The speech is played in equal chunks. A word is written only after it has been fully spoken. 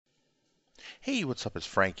Hey, what's up? It's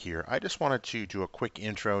Frank here. I just wanted to do a quick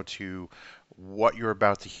intro to what you're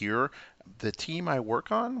about to hear. The team I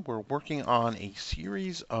work on, we're working on a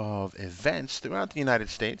series of events throughout the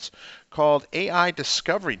United States called AI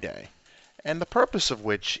Discovery Day, and the purpose of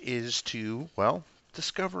which is to, well,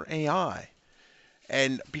 discover AI.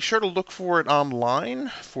 And be sure to look for it online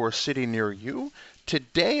for a city near you.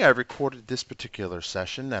 Today I recorded this particular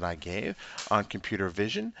session that I gave on computer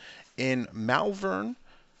vision in Malvern,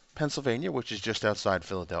 Pennsylvania, which is just outside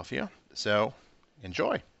Philadelphia. So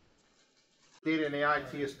enjoy. Data and AI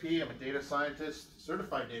TSP. I'm a data scientist,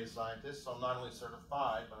 certified data scientist. So I'm not only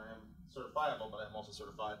certified, but I am certifiable, but I'm also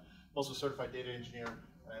certified. I'm also a certified data engineer.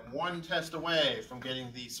 I'm one test away from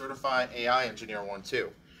getting the certified AI engineer one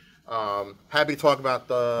too. Happy to talk about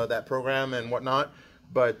that program and whatnot.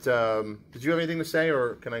 But did you have anything to say,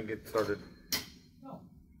 or can I get started? No.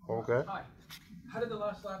 Okay. Hi. How did the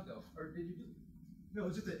last lab go? Or did you do? No,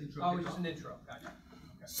 it's just an intro. Oh, just an intro. Gotcha. Okay.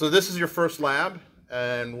 So this is your first lab,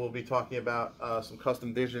 and we'll be talking about some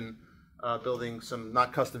custom vision, building some,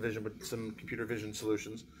 not custom vision, but some computer vision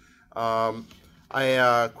solutions. Quick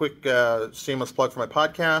shameless plug for my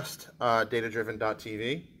podcast,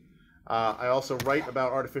 datadriven.tv. I also write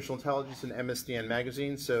about artificial intelligence in MSDN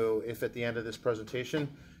magazine, so if at the end of this presentation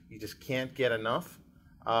you just can't get enough,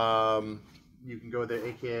 you can go to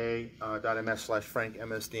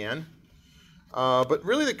aka.ms/frankmsdn. But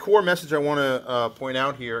really the core message I want to point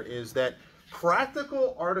out here is that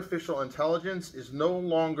practical artificial intelligence is no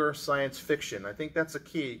longer science fiction. I think that's a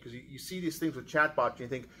key, because you see these things with chatbots and you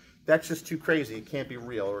think, that's just too crazy, it can't be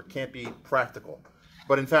real, or it can't be practical.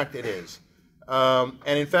 But in fact it is. And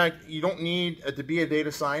in fact, you don't need, to be a data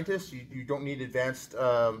scientist, you don't need advanced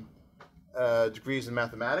degrees in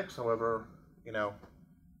mathematics. However, you know,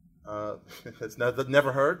 that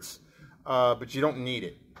never hurts, but you don't need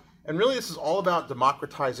it. And really this is all about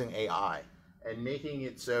democratizing AI and making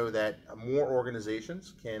it so that more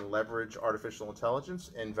organizations can leverage artificial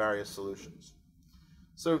intelligence in various solutions.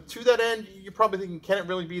 So to that end, you're probably thinking, can it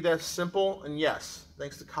really be that simple? And yes,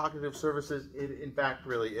 thanks to cognitive services, it in fact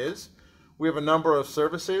really is. We have a number of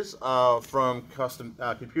services from custom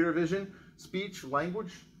computer vision, speech,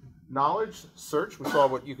 language, knowledge, search. We saw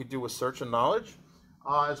what you could do with search and knowledge.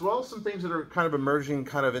 As well as some things that are kind of emerging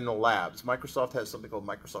kind of in the labs. Microsoft has something called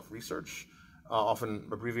Microsoft Research, often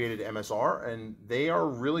abbreviated MSR, and they are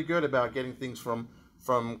really good about getting things from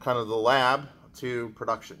kind of the lab to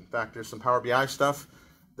production. In fact, there's some Power BI stuff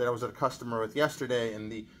that I was at a customer with yesterday,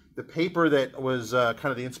 and the paper that was kind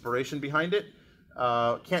of the inspiration behind it,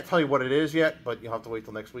 can't tell you what it is yet, but you'll have to wait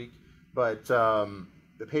till next week. But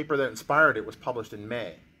the paper that inspired it was published in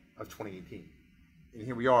May of 2018. And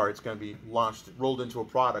here we are, it's going to be launched, rolled into a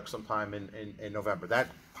product sometime in November. That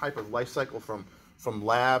type of life cycle from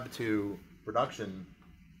lab to production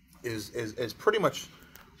is pretty much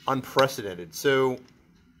unprecedented. So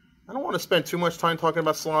I don't want to spend too much time talking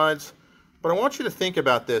about slides, but I want you to think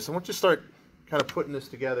about this. I want you to start kind of putting this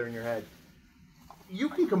together in your head. You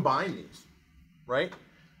can combine these, right?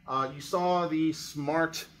 You saw the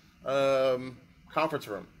smart conference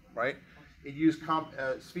room, right? It used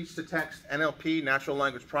speech-to-text, NLP, natural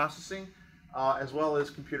language processing, as well as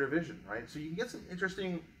computer vision, right? So you can get some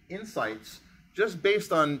interesting insights just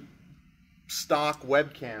based on stock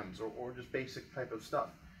webcams or just basic type of stuff.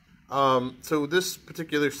 So this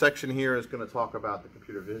particular section here is going to talk about the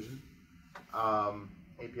computer vision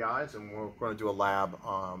APIs, and we're going to do a lab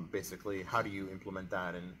on basically how do you implement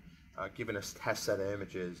that, and given a test set of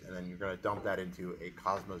images, and then you're going to dump that into a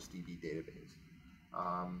Cosmos DB database.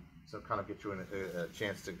 So kind of get you a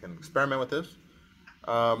chance to kind of experiment with this.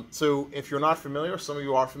 So if you're not familiar, some of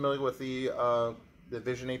you are familiar with the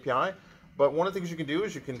Vision API, but one of the things you can do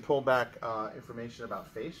is you can pull back information about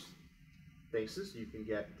faces. You can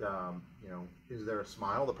get, you know, is there a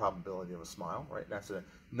smile, the probability of a smile, right? That's a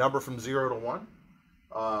number from 0 to 1.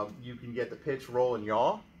 You can get the pitch, roll, and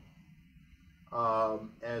yaw,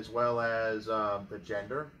 as well as the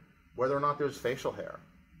gender, whether or not there's facial hair.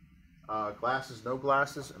 Glasses, no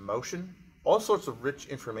glasses, emotion, all sorts of rich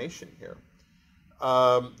information here.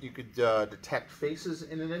 You could detect faces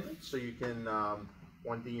in an image, so you can,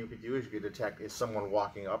 one thing you could do is you could detect is someone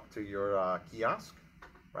walking up to your kiosk,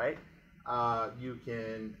 right? You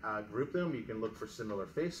can group them, you can look for similar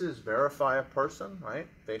faces, verify a person, right?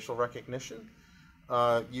 Facial recognition.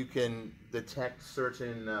 You can detect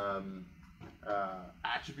certain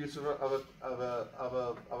attributes of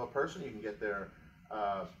a person. You can get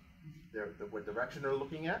what direction they're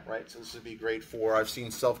looking at, right? So this would be great for, I've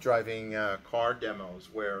seen self-driving car demos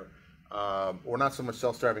where, or not so much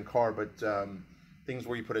self-driving car, but things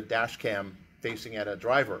where you put a dash cam facing at a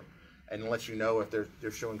driver, and lets you know if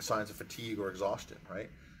they're showing signs of fatigue or exhaustion, right?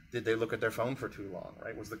 Did they look at their phone for too long,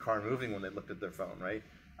 right? Was the car moving when they looked at their phone, right?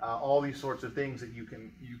 All these sorts of things that you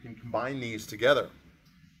can combine these together.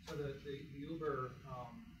 So the Uber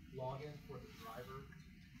login for the driver to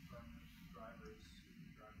confirm the driver is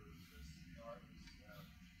using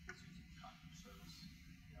customer service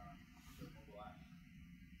the mobile app.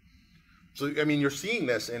 So I mean, you're seeing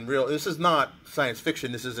this in real. This is not science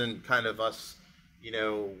fiction. This isn't kind of us,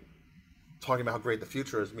 talking about how great the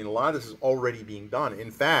future is. I mean, a lot of this is already being done. In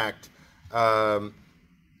fact,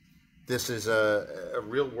 this is a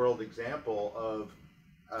real-world example of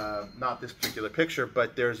not this particular picture,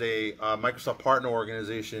 but there's a Microsoft partner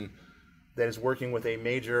organization that is working with a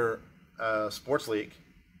major sports league,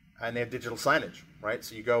 and they have digital signage, right?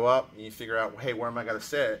 So you go up and you figure out, hey, where am I going to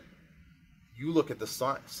sit? You look at the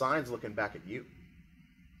signs looking back at you,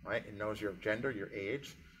 right? It knows your gender, your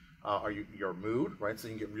age, your mood, right? So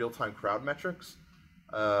you can get real-time crowd metrics.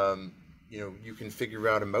 You can figure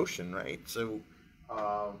out emotion, right? So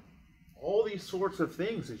all these sorts of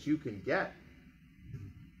things that you can get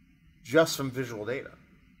just from visual data.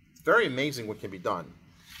 It's very amazing what can be done.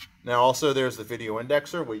 Now, also there's the video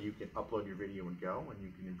indexer where you can upload your video and go, and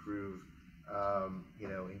you can improve,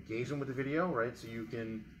 engagement with the video, right? So you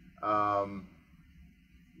can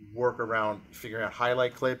work around figuring out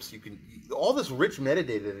highlight clips. All this rich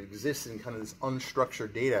metadata that exists in kind of this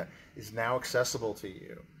unstructured data is now accessible to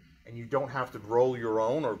you, and you don't have to roll your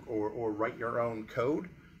own or write your own code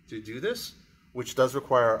to do this, which does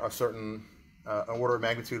require a certain an order of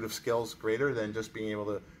magnitude of skills greater than just being able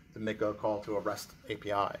to make a call to a REST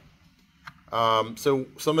API. So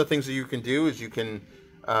some of the things that you can do is you can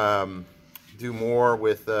do more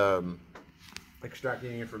with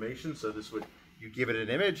extracting information. So this would, you give it an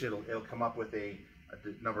image, it'll come up with a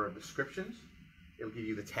number of descriptions. It'll give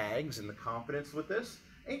you the tags and the confidence with this.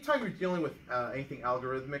 Anytime you're dealing with anything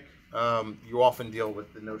algorithmic, you often deal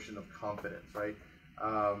with the notion of confidence, right?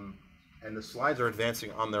 And the slides are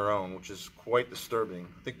advancing on their own, which is quite disturbing.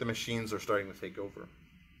 I think the machines are starting to take over.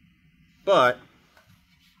 But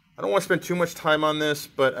I don't want to spend too much time on this,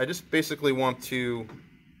 but I just basically want to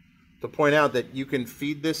point out that you can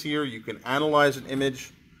feed this here, you can analyze an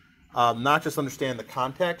image, not just understand the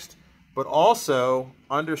context, but also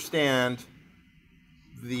understand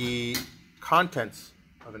the contents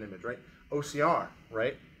of an image, right? OCR,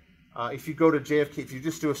 right? If you go to JFK, if you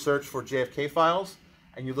just do a search for JFK files,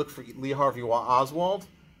 and you look for Lee Harvey Oswald,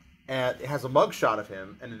 and it has a mugshot of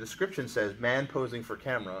him, and the description says, man posing for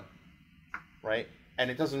camera, right?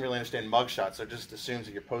 And it doesn't really understand mugshots, so it just assumes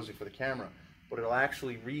that you're posing for the camera. But it'll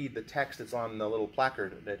actually read the text that's on the little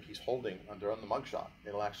placard that he's holding on the mugshot.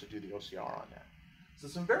 It'll actually do the OCR on that. So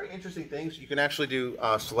some very interesting things. You can actually do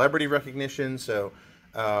celebrity recognition, so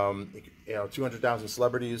 200,000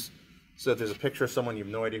 celebrities. So if there's a picture of someone, you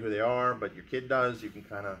have no idea who they are, but your kid does, you can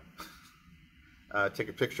kind of take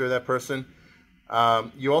a picture of that person.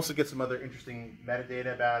 You also get some other interesting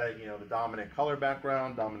metadata about it, the dominant color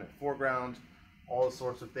background, dominant foreground, all the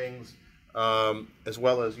sorts of things, as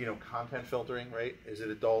well as, content filtering, right? Is it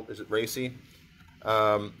adult? Is it racy?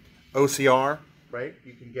 OCR, right?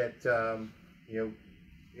 You can get,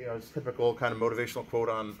 it's typical kind of motivational quote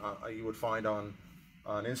on you would find on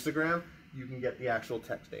Instagram. You can get the actual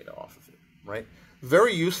text data off of it, right?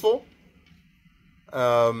 Very useful.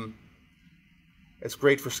 It's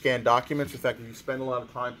great for scanned documents. In fact, if you spend a lot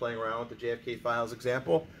of time playing around with the JFK files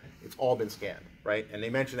example, it's all been scanned, right? And they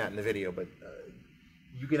mention that in the video, but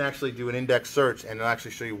you can actually do an index search and it'll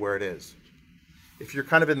actually show you where it is. If you're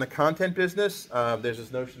kind of in the content business, there's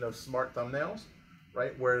this notion of smart thumbnails,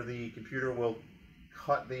 right? Where the computer will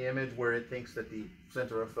cut the image where it thinks that the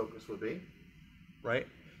center of focus would be, right?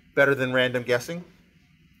 Better than random guessing.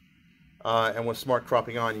 And with smart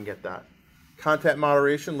cropping on, you can get that. Content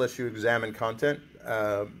moderation lets you examine content,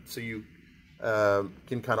 so you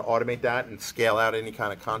can kind of automate that and scale out any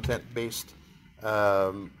kind of content-based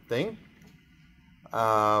thing.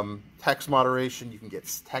 Text moderation, you can get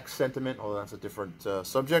text sentiment, although that's a different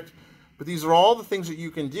subject. But these are all the things that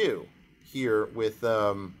you can do here with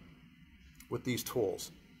these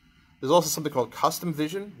tools. There's also something called custom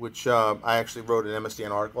vision, which I actually wrote an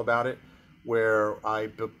MSDN article about it, where I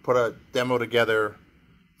put a demo together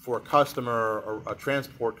for a customer or a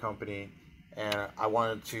transport company, and I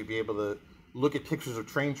wanted to be able to look at pictures of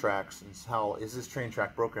train tracks and tell, is this train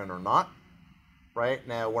track broken or not? Right?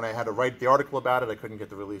 Now, when I had to write the article about it, I couldn't get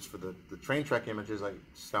the release for the train track images I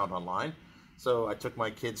found online. So I took my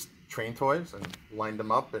kids' train toys and lined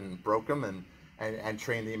them up and broke them and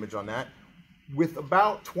trained the image on that. With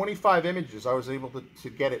about 25 images, I was able to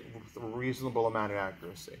get it with a reasonable amount of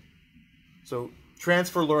accuracy. So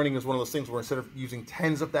transfer learning is one of those things where instead of using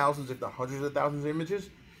tens of thousands, if not hundreds of thousands of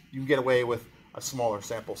images, you can get away with a smaller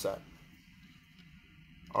sample set.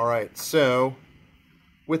 All right, so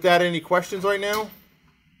with that, any questions right now?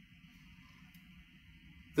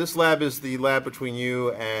 This lab is the lab between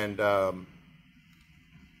you and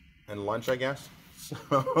lunch, I guess.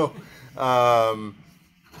 So,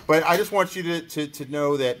 but I just want you to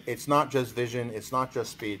know that it's not just vision, it's not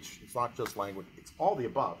just speech, it's not just language, it's all the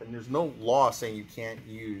above. And there's no law saying you can't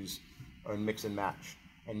use or mix and match.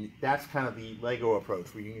 And that's kind of the Lego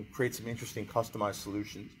approach, where you can create some interesting customized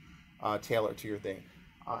solutions tailored to your thing.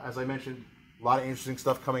 As I mentioned, a lot of interesting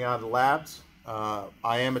stuff coming out of the labs. I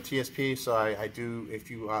am a TSP, so I do, if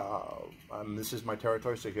you, this is my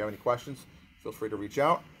territory, so if you have any questions, feel free to reach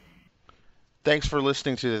out. Thanks for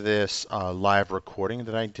listening to this live recording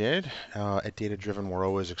that I did. At Data Driven, we're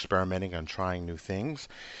always experimenting on trying new things.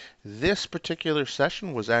 This particular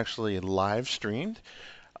session was actually live streamed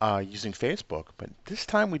using Facebook, but this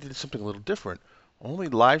time we did something a little different. Only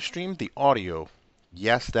live streamed the audio.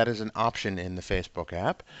 Yes, that is an option in the Facebook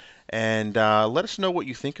app. And let us know what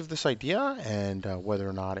you think of this idea and whether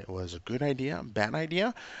or not it was a good idea, bad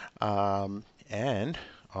idea. And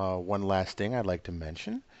one last thing I'd like to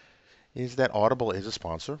mention is that Audible is a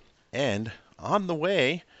sponsor. And on the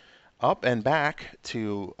way up and back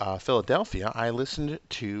to Philadelphia, I listened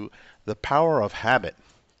to The Power of Habit.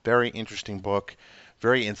 Very interesting book,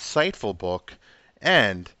 very insightful book,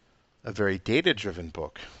 and a very data-driven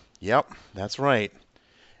book. Yep, that's right.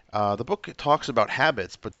 The book talks about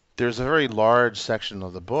habits, but there's a very large section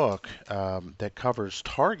of the book that covers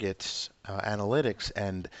Target's analytics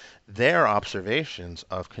and their observations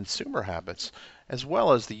of consumer habits, as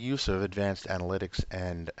well as the use of advanced analytics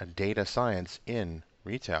and data science in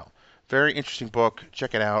retail. Very interesting book.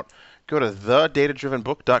 Check it out. Go to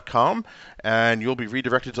thedatadrivenbook.com and you'll be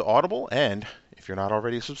redirected to Audible. And if you're not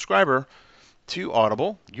already a subscriber to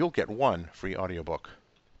Audible, you'll get one free audiobook.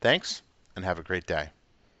 Thanks, and have a great day.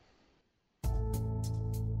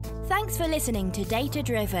 Thanks for listening to Data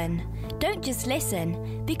Driven. Don't just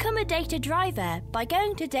listen, become a data driver by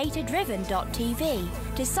going to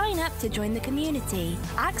datadriven.tv to sign up to join the community,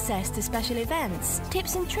 access to special events,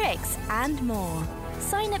 tips and tricks, and more.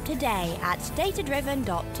 Sign up today at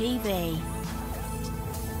datadriven.tv.